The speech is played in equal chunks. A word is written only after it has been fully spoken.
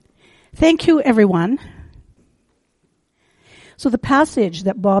Thank you, everyone. So the passage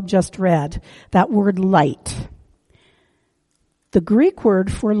that Bob just read, that word light, the Greek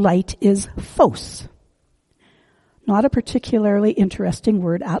word for light is phos. Not a particularly interesting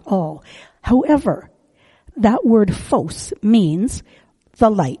word at all. However, that word phos means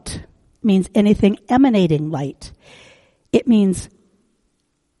the light, means anything emanating light. It means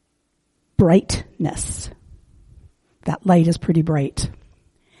brightness. That light is pretty bright.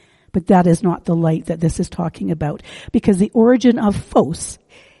 But that is not the light that this is talking about, because the origin of phos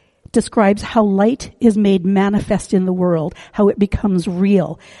describes how light is made manifest in the world, how it becomes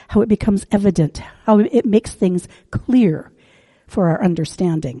real, how it becomes evident, how it makes things clear for our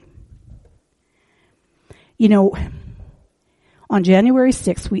understanding. You know, on January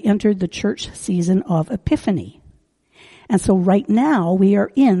 6th, we entered the church season of Epiphany. And so right now, we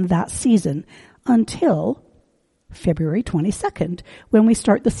are in that season until February 22nd, when we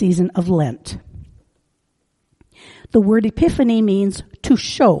start the season of Lent. The word epiphany means to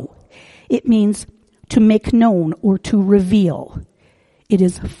show. It means to make known or to reveal. It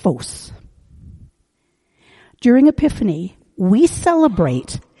is phos. During Epiphany, we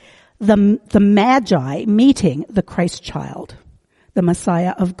celebrate the Magi meeting the Christ child, the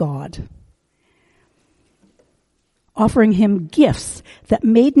Messiah of God, offering him gifts that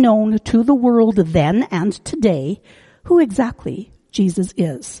made known to the world then and today who exactly Jesus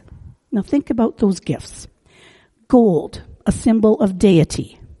is. Now think about those gifts. Gold, a symbol of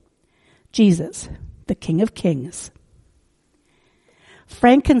deity. Jesus, the King of Kings.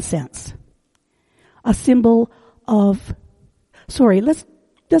 Frankincense, a symbol of, let's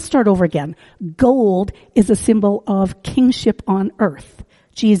start over again. Gold is a symbol of kingship on earth.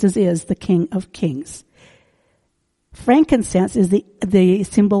 Jesus is the King of Kings. Frankincense is the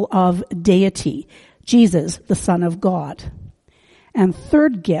symbol of deity. Jesus, the Son of God. And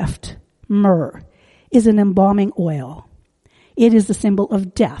third gift, myrrh, is an embalming oil. It is the symbol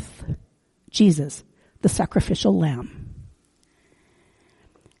of death. Jesus, the sacrificial lamb.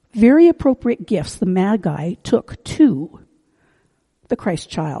 Very appropriate gifts the Magi took to the Christ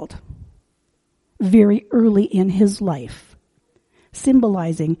child very early in his life,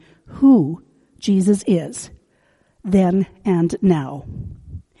 symbolizing who Jesus is then and now.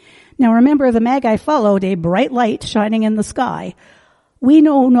 Now remember, the Magi followed a bright light shining in the sky. We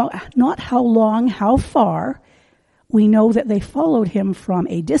know not how long, how far. We know that they followed him from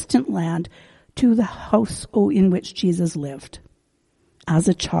a distant land to the house in which Jesus lived as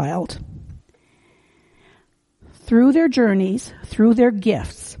a child. Through their journeys, through their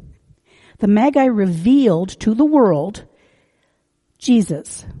gifts, the Magi revealed to the world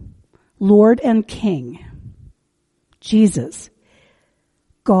Jesus, Lord and King. Jesus,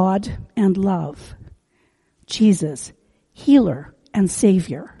 God and love. Jesus, healer and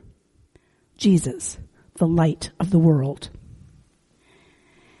savior. Jesus, the light of the world.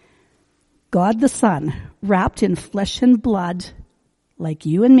 God the Son, wrapped in flesh and blood, like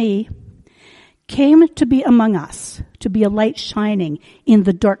you and me, came to be among us, to be a light shining in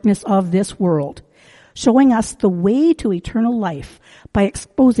the darkness of this world, showing us the way to eternal life by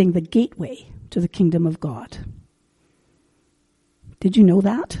exposing the gateway to the kingdom of God. Did you know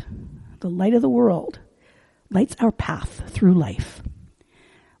that? The light of the world lights our path through life,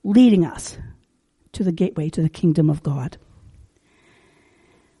 leading us to the gateway to the kingdom of God.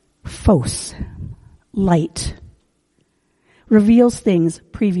 Phos, light, reveals things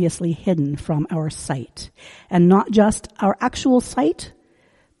previously hidden from our sight. And not just our actual sight,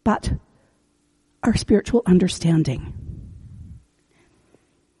 but our spiritual understanding.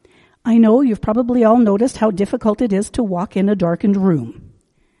 I know you've probably all noticed how difficult it is to walk in a darkened room.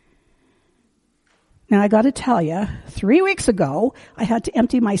 Now I gotta tell you, 3 weeks ago, I had to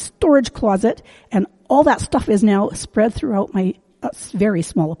empty my storage closet, and all that stuff is now spread throughout my very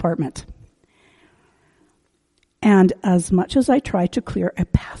small apartment. And as much as I try to clear a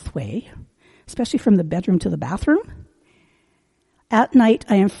pathway, especially from the bedroom to the bathroom, at night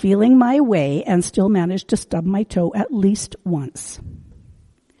I am feeling my way and still manage to stub my toe at least once.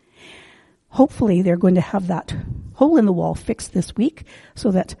 Hopefully they're going to have that hole in the wall fixed this week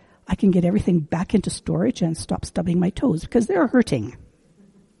so that I can get everything back into storage and stop stubbing my toes, because they're hurting.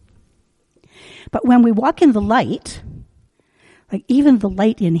 But when we walk in the light, like even the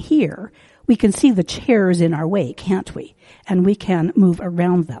light in here, we can see the chairs in our way, can't we? And we can move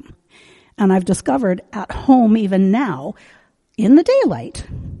around them. And I've discovered at home, even now, in the daylight,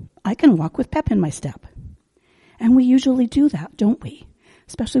 I can walk with pep in my step. And we usually do that, don't we?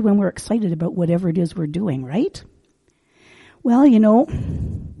 Especially when we're excited about whatever it is we're doing, right? Well, you know,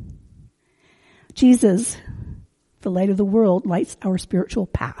 Jesus, the light of the world, lights our spiritual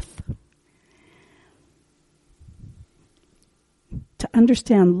path.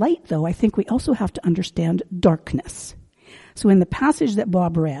 understand light, though, I think we also have to understand darkness. So in the passage that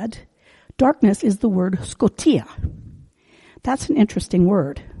Bob read, darkness is the word scotia. That's an interesting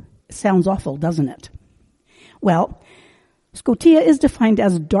word. It sounds awful, doesn't it? Well, scotia is defined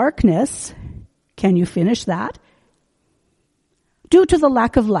as darkness. Can you finish that? Due to the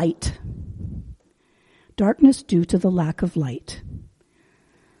lack of light. Darkness due to the lack of light.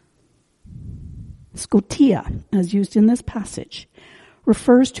 Scotia, as used in this passage,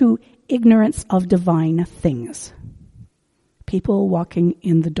 refers to ignorance of divine things. People walking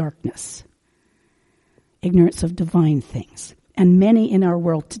in the darkness. Ignorance of divine things. And many in our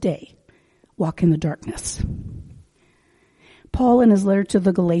world today walk in the darkness. Paul, in his letter to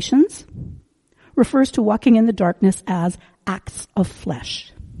the Galatians, refers to walking in the darkness as acts of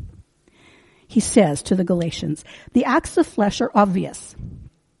flesh. He says to the Galatians, the acts of flesh are obvious.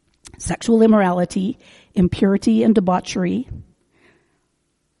 Sexual immorality, impurity and debauchery,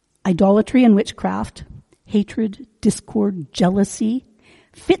 idolatry and witchcraft, hatred, discord, jealousy,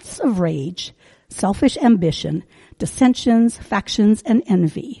 fits of rage, selfish ambition, dissensions, factions, and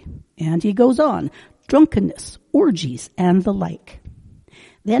envy. And he goes on, drunkenness, orgies, and the like.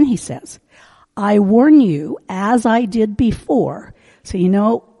 Then he says, I warn you, as I did before.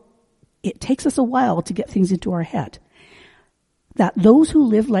 So it takes us a while to get things into our head. That those who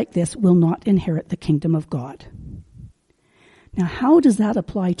live like this will not inherit the kingdom of God. Now, how does that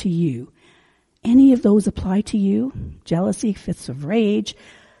apply to you? Any of those apply to you? Jealousy, fits of rage,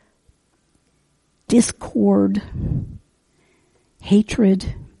 discord,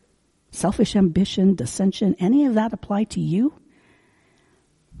 hatred, selfish ambition, dissension, any of that apply to you?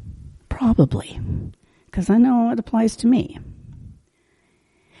 Probably, because I know it applies to me.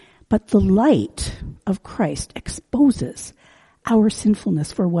 But the light of Christ exposes our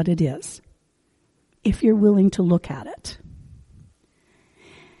sinfulness for what it is, if you're willing to look at it.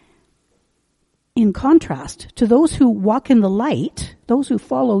 In contrast to those who walk in the light, those who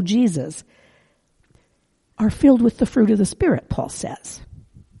follow Jesus, are filled with the fruit of the Spirit, Paul says.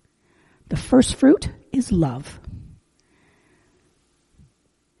 The first fruit is love.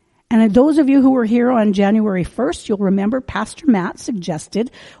 And those of you who were here on January 1st, you'll remember Pastor Matt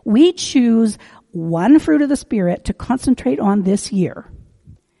suggested we choose one fruit of the Spirit to concentrate on this year.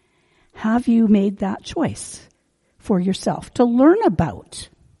 Have you made that choice for yourself to learn about?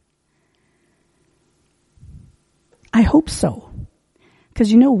 I hope so. Because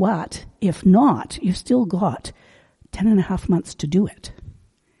you know what? If not, you've still got 10 and a half months to do it.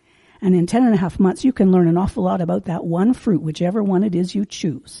 And in 10 and a half months, you can learn an awful lot about that one fruit, whichever one it is you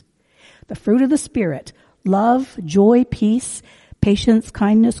choose. The fruit of the Spirit, love, joy, peace, patience,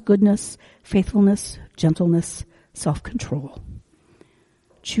 kindness, goodness, faithfulness, gentleness, self-control.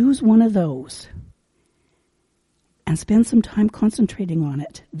 Choose one of those and spend some time concentrating on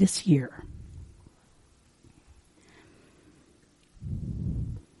it this year.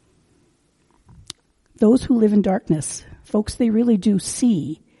 Those who live in darkness, folks, they really do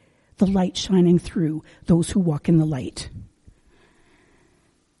see the light shining through those who walk in the light.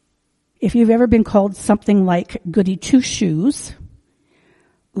 If you've ever been called something like goody two-shoes,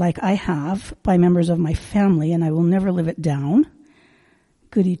 like I have by members of my family, and I will never live it down,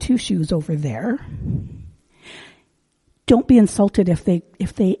 goody two-shoes over there, don't be insulted if they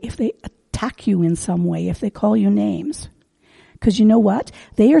attack you in some way, if they call you names. Because you know what?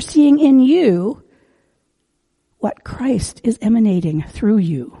 They are seeing in you what Christ is emanating through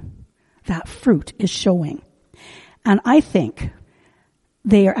you. That fruit is showing. And I think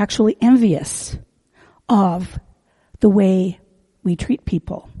they are actually envious of the way we treat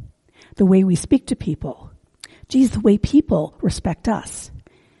people, the way we speak to people. Geez, the way people respect us.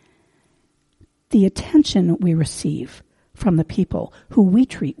 The attention we receive from the people who we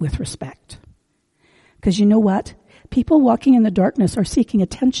treat with respect. Because you know what? People walking in the darkness are seeking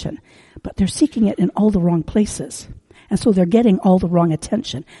attention, but they're seeking it in all the wrong places. And so they're getting all the wrong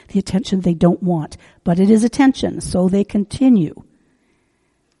attention, the attention they don't want. But it is attention, so they continue.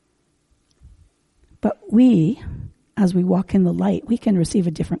 But we, as we walk in the light, we can receive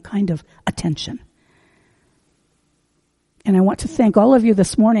a different kind of attention. And I want to thank all of you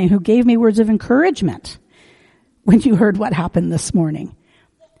this morning who gave me words of encouragement when you heard what happened this morning.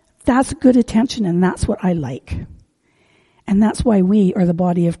 That's good attention, and that's what I like. And that's why we are the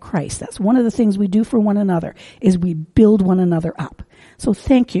body of Christ. That's one of the things we do for one another, is we build one another up. So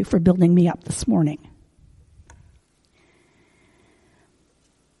thank you for building me up this morning.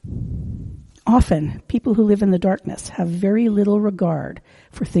 Often, people who live in the darkness have very little regard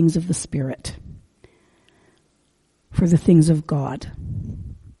for things of the Spirit, for the things of God.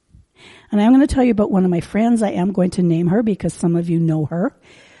 And I'm going to tell you about one of my friends. I am going to name her because some of you know her.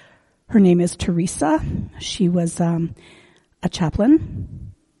 Her name is Teresa. She was a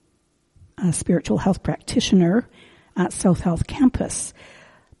chaplain, a spiritual health practitioner at South Health Campus.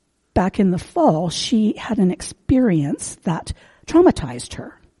 Back in the fall, she had an experience that traumatized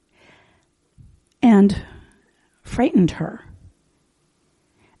her and frightened her.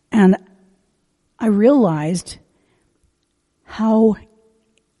 And I realized how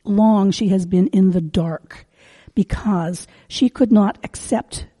long she has been in the dark because she could not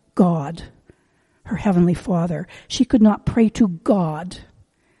accept God, her Heavenly Father. She could not pray to God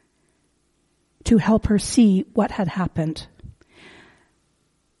to help her see what had happened.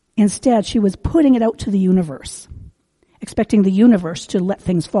 Instead, she was putting it out to the universe, expecting the universe to let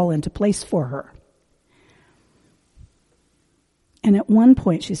things fall into place for her. And at one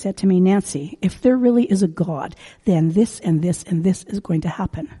point she said to me, Nancy, if there really is a God, then this and this and this is going to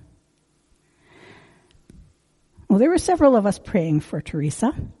happen. Well, there were several of us praying for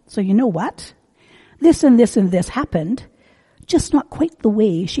Teresa. So you know what? This and this and this happened, just not quite the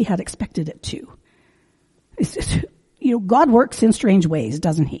way she had expected it to. God works in strange ways,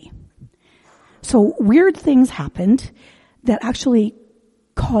 doesn't he? So weird things happened that actually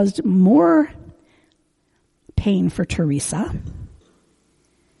caused more pain for Teresa.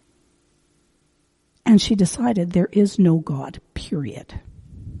 And she decided there is no God, period.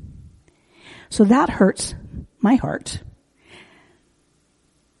 So that hurts my heart.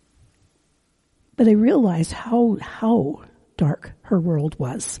 But I realized how dark her world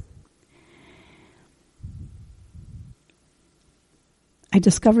was. I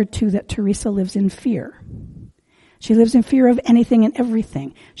discovered too that Teresa lives in fear. She lives in fear of anything and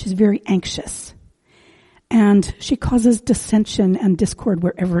everything. She's very anxious. And she causes dissension and discord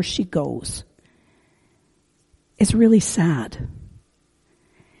wherever she goes. It's really sad.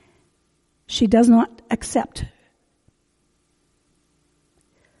 She does not accept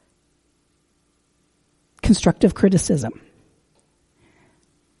constructive criticism.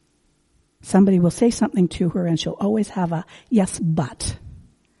 Somebody will say something to her and she'll always have a yes, but.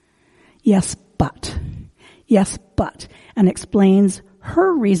 Yes, but. Yes, but. And explains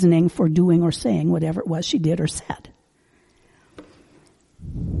her reasoning for doing or saying whatever it was she did or said.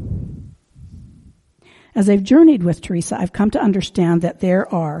 As I've journeyed with Teresa, I've come to understand that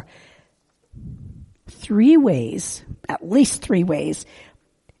there are 3 ways, at least 3 ways,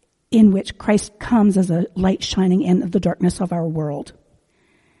 in which Christ comes as a light shining in the darkness of our world.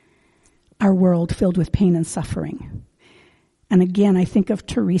 Our world filled with pain and suffering. And again, I think of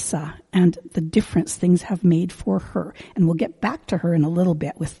Teresa and the difference things have made for her. And we'll get back to her in a little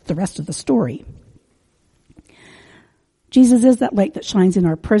bit with the rest of the story. Jesus is that light that shines in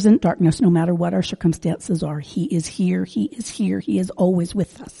our present darkness no matter what our circumstances are. He is here, He is here, He is always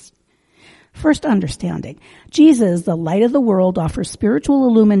with us. First understanding, Jesus, the light of the world, offers spiritual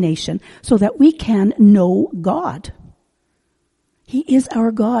illumination so that we can know God. He is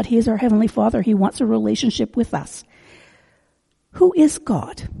our God. He is our Heavenly Father. He wants a relationship with us. Who is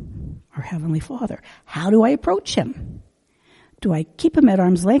God? Our Heavenly Father. How do I approach Him? Do I keep Him at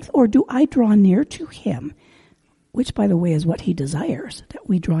arm's length or do I draw near to Him? Which, by the way, is what He desires, that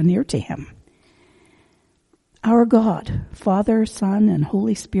we draw near to Him. Our God, Father, Son, and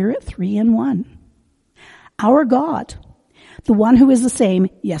Holy Spirit, 3 in 1. Our God, the one who is the same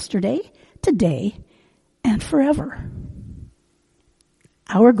yesterday, today, and forever.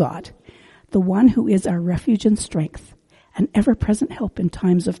 Our God, the one who is our refuge and strength, an ever-present help in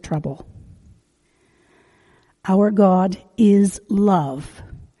times of trouble. Our God is love.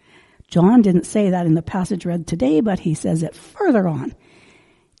 John didn't say that in the passage read today, but he says it further on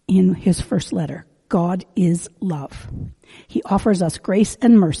in his first letter. God is love. He offers us grace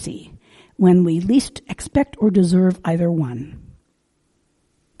and mercy when we least expect or deserve either one.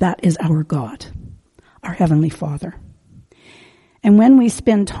 That is our God, our Heavenly Father. And when we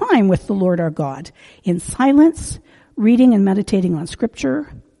spend time with the Lord our God in silence, reading and meditating on Scripture,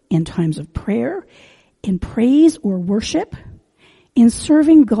 in times of prayer, in praise or worship, in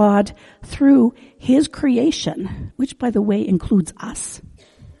serving God through His creation, which, by the way, includes us,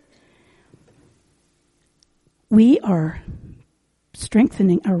 we are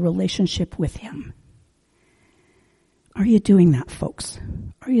strengthening our relationship with Him. Are you doing that, folks?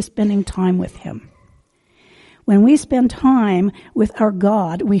 Are you spending time with Him? When we spend time with our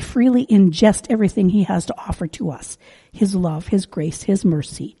God, we freely ingest everything He has to offer to us. His love, His grace, His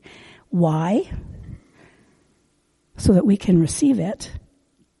mercy. Why? So that we can receive it,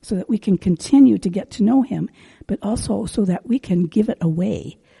 so that we can continue to get to know Him, but also so that we can give it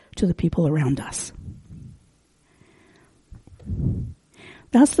away to the people around us.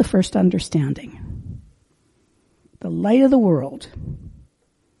 That's the first understanding. The light of the world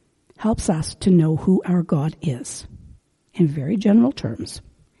helps us to know who our God is in very general terms.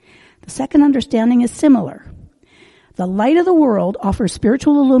 The second understanding is similar. The light of the world offers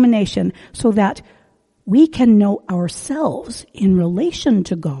spiritual illumination so that we can know ourselves in relation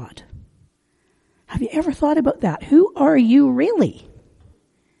to God. Have you ever thought about that? Who are you really?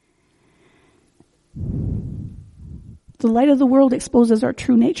 The light of the world exposes our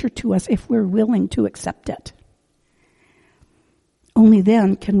true nature to us if we're willing to accept it. Only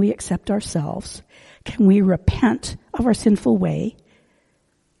then can we accept ourselves. Can we repent of our sinful way?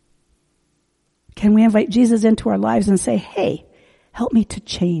 Can we invite Jesus into our lives and say, hey, help me to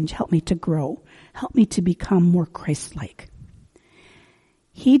change, help me to grow, help me to become more Christ-like?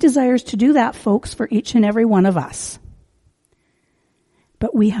 He desires to do that, folks, for each and every one of us.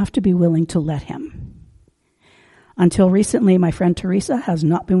 But we have to be willing to let him. Until recently, my friend Teresa has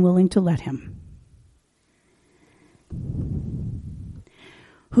not been willing to let him.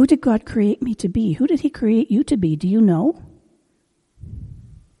 Who did God create me to be? Who did he create you to be? Do you know?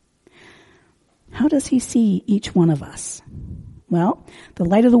 How does he see each one of us? Well, the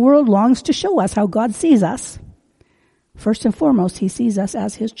light of the world longs to show us how God sees us. First and foremost, he sees us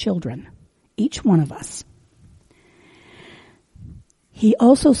as his children, each one of us. He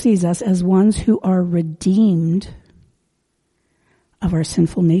also sees us as ones who are redeemed of our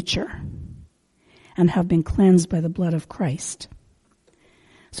sinful nature and have been cleansed by the blood of Christ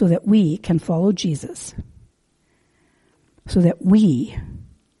so that we can follow Jesus, so that we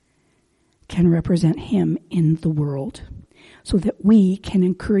can represent him in the world, so that we can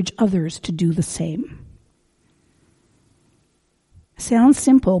encourage others to do the same. Sounds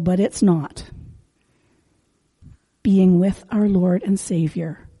simple, but it's not. Being with our Lord and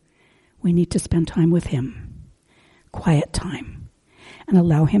Savior, we need to spend time with him, quiet time, and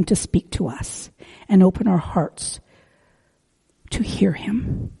allow him to speak to us and open our hearts to hear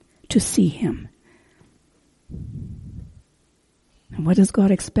him, to see him. And what does God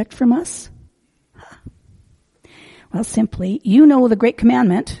expect from us? Well, simply, you know the great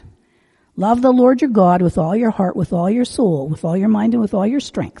commandment. Love the Lord your God with all your heart, with all your soul, with all your mind, and with all your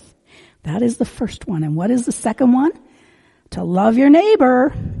strength. That is the first one. And what is the second one? To love your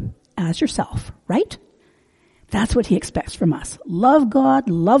neighbor as yourself, right? That's what he expects from us. Love God,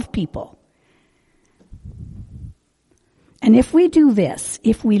 love people. And if we do this,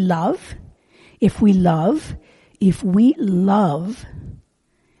 if we love,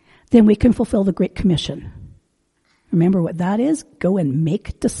 then we can fulfill the Great Commission. Remember what that is? Go and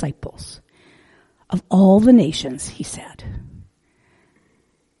make disciples of all the nations, he said,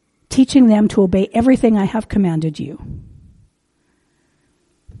 teaching them to obey everything I have commanded you.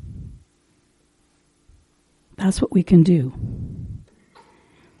 That's what we can do.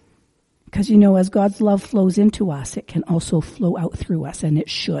 Because, you know, as God's love flows into us, it can also flow out through us, and it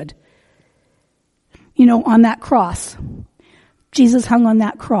should. You know, on that cross, Jesus hung on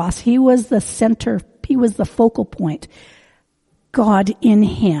that cross. He was the center, he was the focal point. God in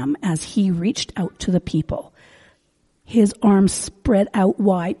him as he reached out to the people. His arms spread out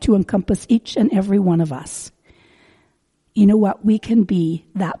wide to encompass each and every one of us. You know what? We can be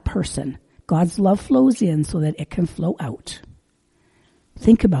that person. God's love flows in so that it can flow out.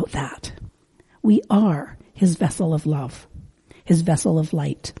 Think about that. We are his vessel of love, his vessel of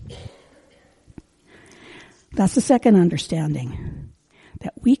light. That's the second understanding,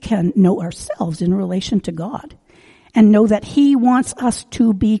 that we can know ourselves in relation to God and know that he wants us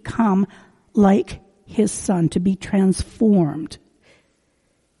to become like his son, to be transformed,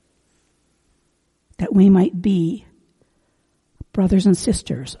 that we might be brothers and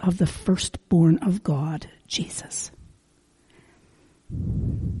sisters of the firstborn of God, Jesus.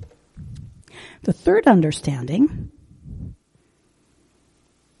 The third understanding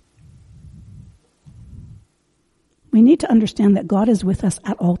we need to understand that God is with us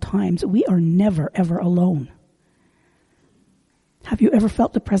at all times. We are never, ever alone. Have you ever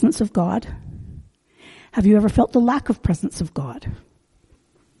felt the presence of God? Have you ever felt the lack of presence of God?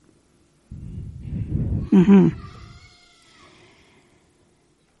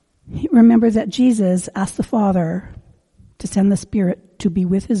 Remember that Jesus asked the Father to send the Spirit to be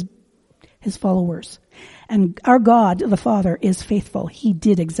with his followers. And our God, the Father, is faithful. He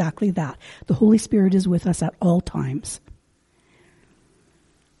did exactly that. The Holy Spirit is with us at all times.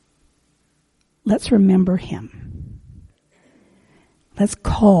 Let's remember him. Let's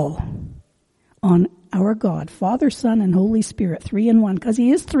call on our God, Father, Son, and Holy Spirit, 3 in 1, because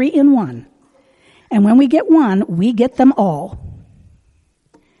he is 3 in 1. And when we get one, we get them all.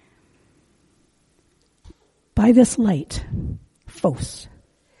 By this light, Phos,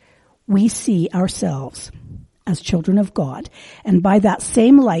 we see ourselves as children of God. And by that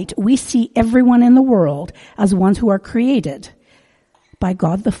same light, we see everyone in the world as ones who are created by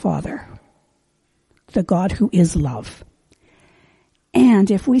God the Father, the God who is love.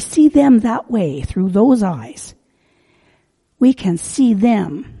 And if we see them that way, through those eyes, we can see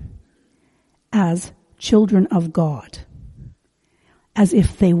them as children of God, as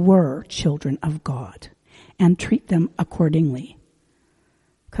if they were children of God, and treat them accordingly.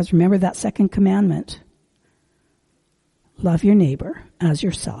 Because remember that second commandment, love your neighbor as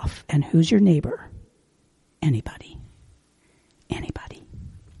yourself. And who's your neighbor? Anybody. Anybody.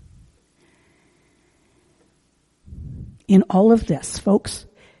 In all of this, folks,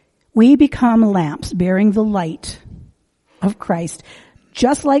 we become lamps bearing the light of Christ,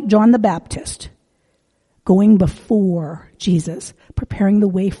 just like John the Baptist, going before Jesus, preparing the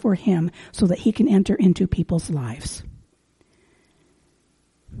way for him so that he can enter into people's lives.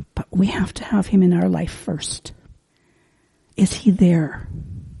 But we have to have him in our life first. Is he there?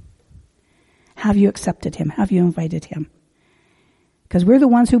 Have you accepted him? Have you invited him? Because we're the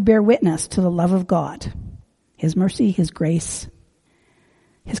ones who bear witness to the love of God, his mercy, his grace,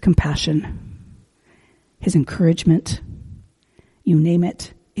 his compassion, his encouragement. You name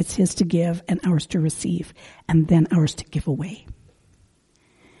it, it's his to give and ours to receive, and then ours to give away.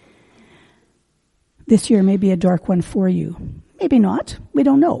 This year may be a dark one for you. Maybe not. We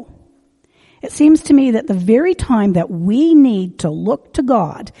don't know. It seems to me that the very time that we need to look to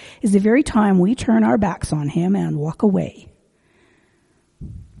God is the very time we turn our backs on him and walk away.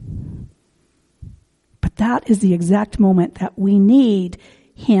 But that is the exact moment that we need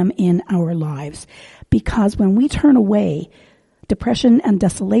him in our lives. Because when we turn away, depression and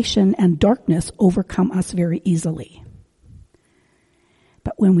desolation and darkness overcome us very easily.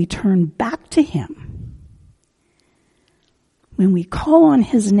 But when we turn back to him, when we call on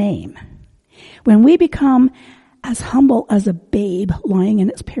his name, when we become as humble as a babe lying in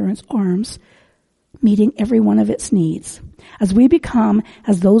its parents' arms, meeting every one of its needs, as we become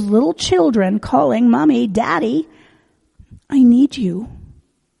as those little children calling, Mommy, Daddy, I need you.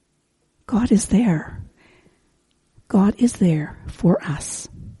 God is there. God is there for us.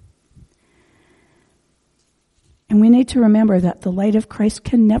 And we need to remember that the light of Christ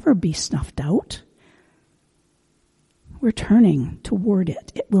can never be snuffed out. We're turning toward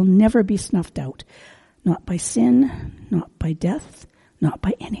it. It will never be snuffed out. Not by sin, not by death, not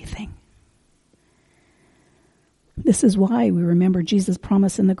by anything. This is why we remember Jesus'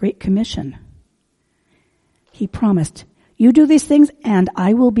 promise in the Great Commission. He promised, you do these things and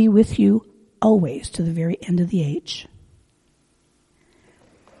I will be with you always to the very end of the age.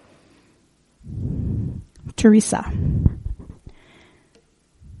 Teresa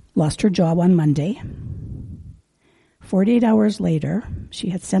lost her job on Monday. 48 hours later, she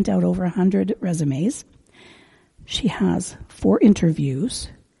had sent out over 100 resumes. She has 4 interviews.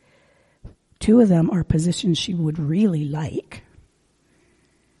 2 of them are positions she would really like.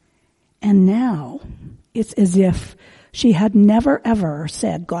 And now it's as if she had never ever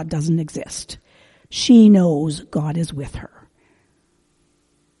said God doesn't exist. She knows God is with her.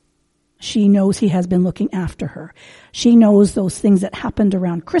 She knows he has been looking after her. She knows those things that happened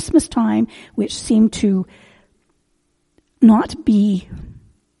around Christmas time, which seemed to not be,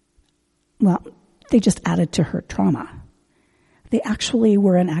 well, they just added to her trauma. They actually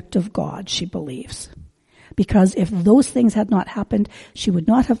were an act of God, she believes. Because if those things had not happened, she would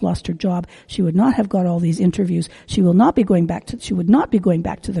not have lost her job. She would not have got all these interviews. She would not be going back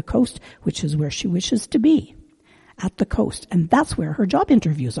to the coast, which is where she wishes to be, at the coast. And that's where her job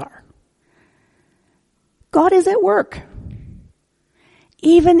interviews are. God is at work.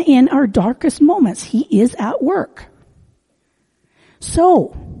 Even in our darkest moments, he is at work.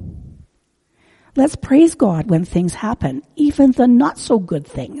 So, let's praise God when things happen, even the not so good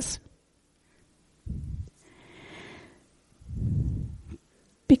things.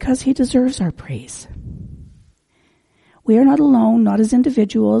 Because he deserves our praise. We are not alone, not as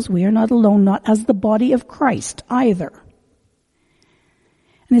individuals. We are not alone, not as the body of Christ either.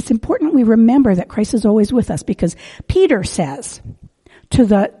 And it's important we remember that Christ is always with us, because Peter says to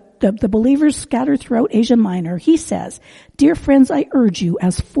the believers scattered throughout Asia Minor, he says, "Dear friends, I urge you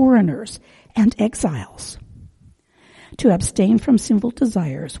as foreigners and exiles to abstain from sinful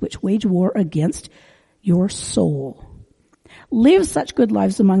desires which wage war against your soul. Live such good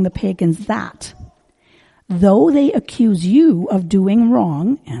lives among the pagans that, though they accuse you of doing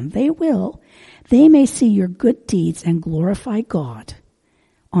wrong, and they will, they may see your good deeds and glorify God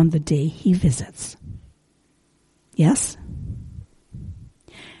on the day he visits." Yes?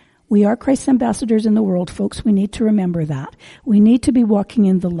 We are Christ's ambassadors in the world, folks. We need to remember that. We need to be walking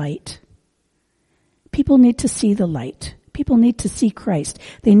in the light. People need to see the light. People need to see Christ.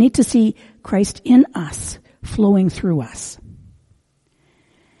 They need to see Christ in us, flowing through us.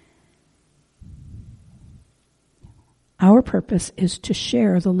 Our purpose is to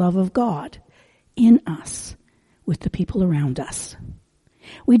share the love of God in us with the people around us.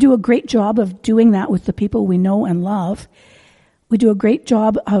 We do a great job of doing that with the people we know and love. We do a great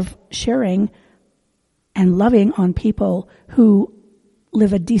job of sharing and loving on people who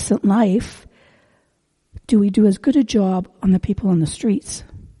live a decent life. Do we do as good a job on the people on the streets?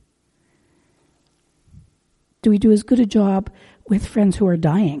 Do we do as good a job with friends who are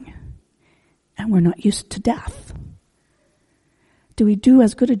dying and we're not used to death? Do we do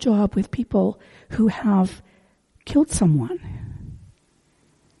as good a job with people who have killed someone?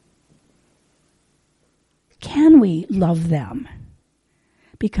 Can we love them?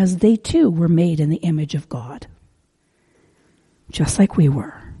 Because they too were made in the image of God, just like we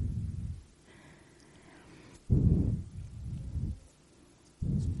were.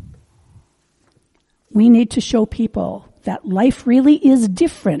 We need to show people that life really is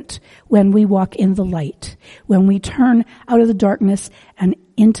different when we walk in the light, when we turn out of the darkness and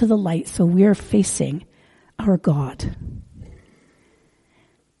into the light, so we are facing our God.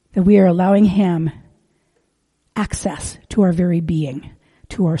 That we are allowing Him access to our very being,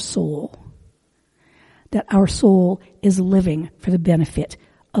 to our soul. That our soul is living for the benefit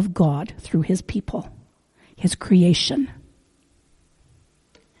of God through His people, His creation.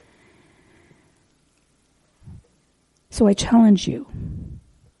 So I challenge you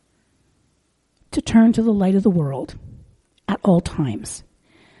to turn to the light of the world at all times,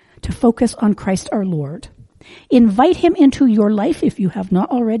 to focus on Christ our Lord. Invite Him into your life if you have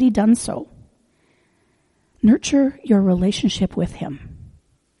not already done so. Nurture your relationship with Him.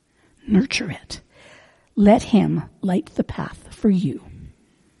 Nurture it. Let Him light the path for you.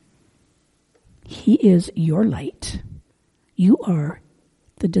 He is your light. You are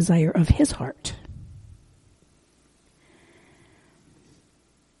the desire of His heart.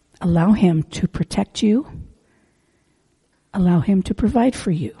 Allow Him to protect you. Allow Him to provide for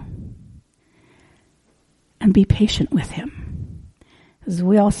you. And be patient with Him. Because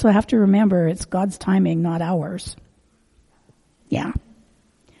we also have to remember it's God's timing, not ours. Yeah.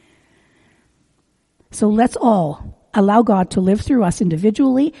 So let's all allow God to live through us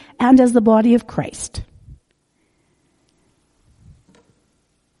individually and as the body of Christ,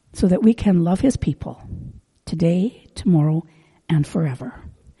 so that we can love His people today, tomorrow, and forever.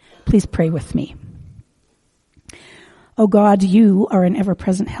 Please pray with me. Oh God, You are an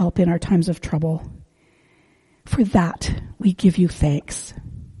ever-present help in our times of trouble. For that, we give You thanks.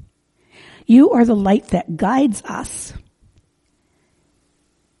 You are the light that guides us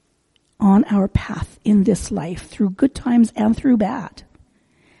on our path in this life, through good times and through bad.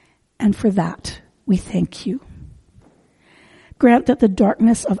 And for that, we thank You. Grant that the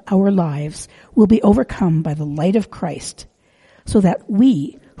darkness of our lives will be overcome by the light of Christ, so that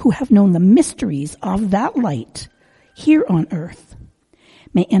we, who have known the mysteries of that light here on earth,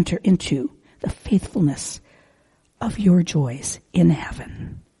 may enter into the faithfulness of Your joys in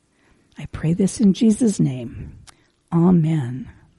heaven. I pray this in Jesus' name. Amen.